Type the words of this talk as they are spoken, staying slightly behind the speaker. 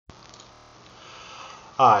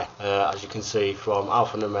Hi, as you can see from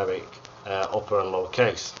alphanumeric upper and lower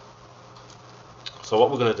case. So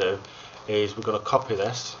what we're going to do is we're going to copy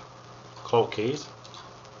this, cloak keys,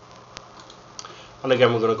 and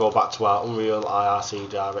again we're going to go back to our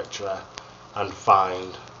unrealircd directory and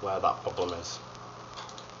find where that problem is.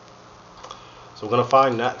 So we're going to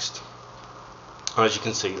find next, and as you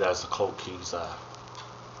can see there's the cloak keys there.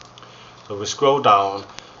 So if we scroll down,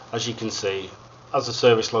 as you can see, as the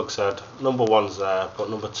service log said, number 1's there, but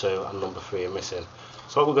number 2 and number 3 are missing.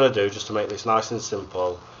 So what we're going to do, just to make this nice and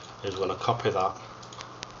simple, is we're going to copy that,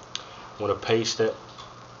 I'm going to paste it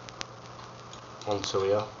onto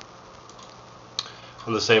here,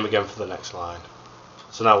 and the same again for the next line.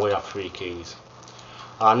 So now we have 3 keys.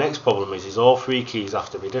 Our next problem is all 3 keys have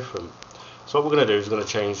to be different. So what we're going to do is we're going to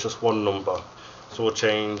change just one number. So we'll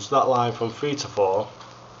change that line from 3 to 4.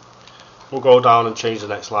 We'll go down and change the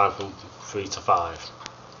next line from 3 to 5,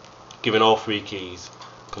 giving all 3 keys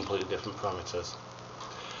completely different parameters.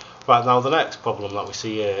 Right, now the next problem that we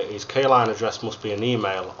see here is k-line address must be an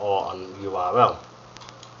email or an URL.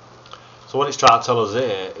 So what it's trying to tell us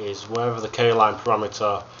here is wherever the k-line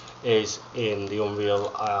parameter is in the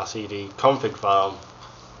unrealircd config file,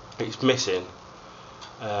 it's missing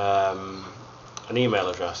an email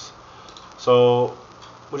address. So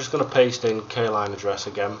we're just going to paste in k-line address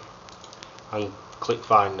again and click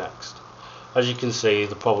find next. As you can see,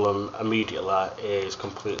 the problem immediately is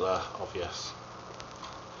completely obvious.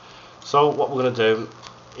 So what we're going to do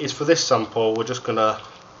is, for this sample, we're just going to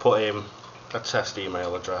put in a test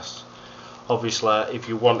email address. Obviously, if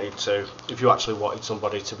you actually wanted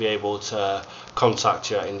somebody to be able to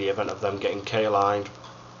contact you in the event of them getting k-lined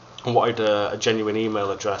and wanted a genuine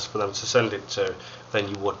email address for them to send it to, then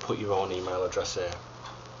you would put your own email address here.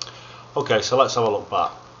 Okay, so let's have a look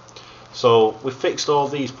back. So we fixed all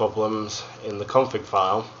these problems in the config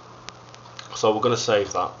file, so we're going to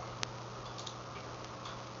save that.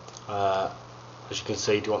 As you can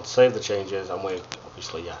see, do you want to save the changes? And we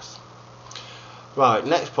obviously yes. Right,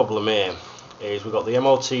 next problem here is we've got the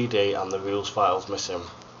MOTD and the rules files missing.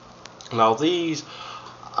 Now these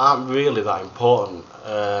aren't really that important.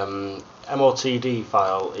 MOTD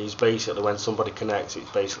file is basically when somebody connects,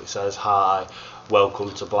 it basically says hi,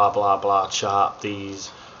 welcome to blah blah blah chat,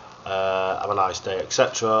 these have a nice day,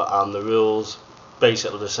 etc. And the rules,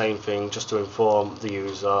 basically the same thing, just to inform the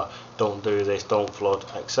user, don't do this, don't flood,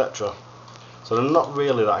 etc. So they're not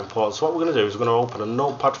really that important. So what we're going to do is we're going to open a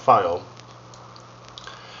notepad file,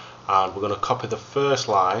 and we're going to copy the first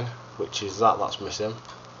line, which is that's missing.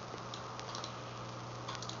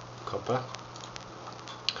 Copy.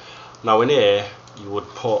 Now in here you would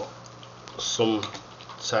put some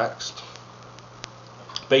text.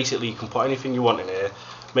 Basically you can put anything you want in here.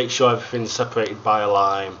 Make sure everything's separated by a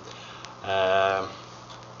line.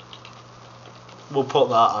 We'll put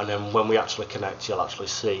that, and then when we actually connect you'll actually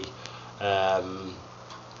see an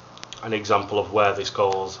example of where this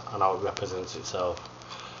goes and how it represents itself.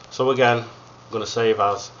 So again, I'm going to save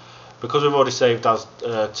as, because we've already saved as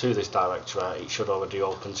to this directory, it should already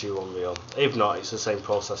open to Unreal. If not, it's the same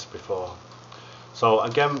process before. So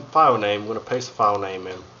again, file name, I'm going to paste the file name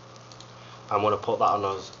in. I'm going to put that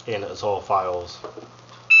in as all files.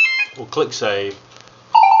 We'll click save,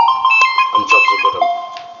 and jobs are good.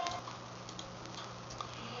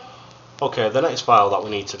 Okay, the next file that we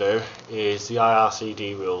need to do is the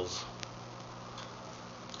ircd rules.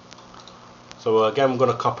 So again, I'm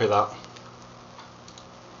going to copy that,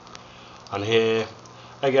 and here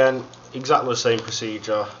again exactly the same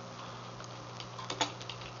procedure.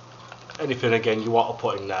 Anything again you want to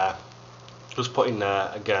put in there, just put in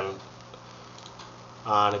there again,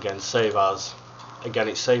 and again save as. Again,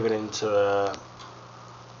 it's saving into the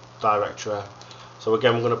directory. So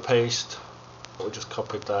again, we're going to paste what we just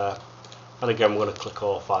copied there, and again we're going to click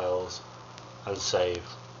all files and save.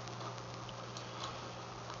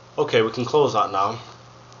 Okay, we can close that now.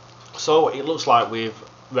 So it looks like we've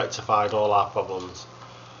rectified all our problems.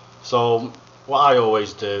 So what I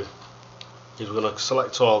always do is we're going to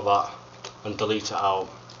select all that and delete it out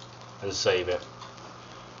and save it.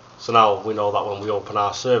 So now we know that when we open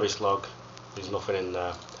our service log, there's nothing in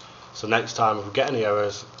there. So next time if we get any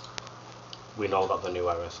errors, we know that they're new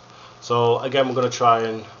errors. So again, we're going to try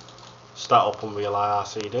and start up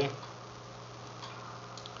unrealircd,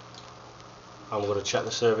 and we're going to check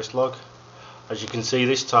the service log. As you can see,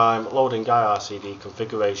 this time loading ircd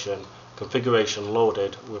configuration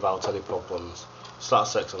loaded without any problems. So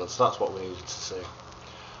that's excellent. So that's what we needed to see.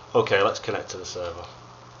 Okay, let's connect to the server.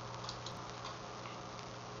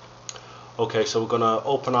 Okay, so we're going to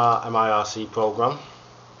open our mirc program,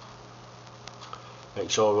 make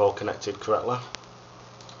sure we're all connected correctly.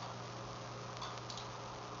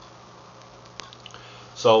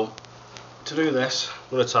 So to do this,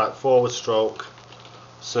 I'm going to type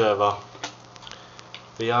 /server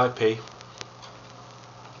VIP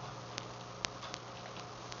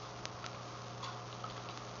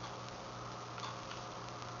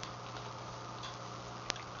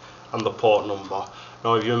and the port number.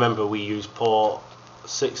 Now if you remember, we use port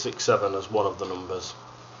 667 as one of the numbers,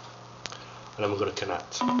 and then we're going to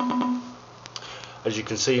connect. As you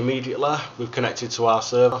can see immediately, we've connected to our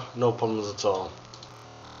server, no problems at all.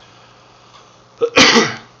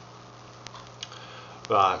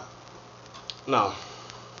 Right, now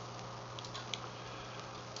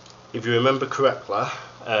if you remember correctly,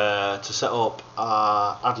 to set up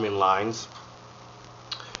our admin lines,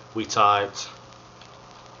 we typed,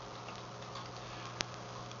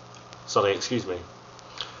 to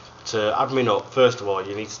admin up, first of all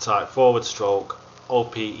you need to type /OPER,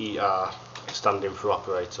 standing for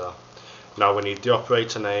operator. Now we need the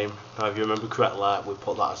operator name. Now if you remember correctly, we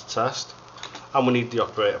put that as test, and we need the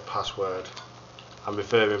operator password, and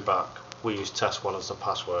referring back, we use test1 as the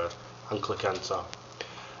password, and click enter.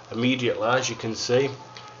 Immediately, as you can see,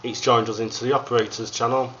 it's joined us into the operators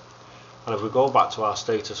channel, and if we go back to our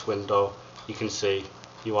status window, you can see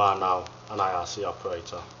you are now an IRC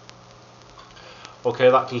operator.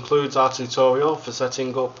 Okay, that concludes our tutorial for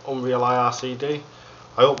setting up Unreal IRCD.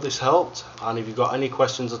 I hope this helped, and if you've got any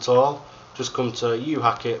questions at all, just come to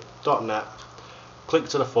uhackit.net, click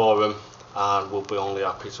to the forum, and we'll be only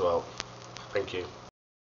happy to help. Thank you.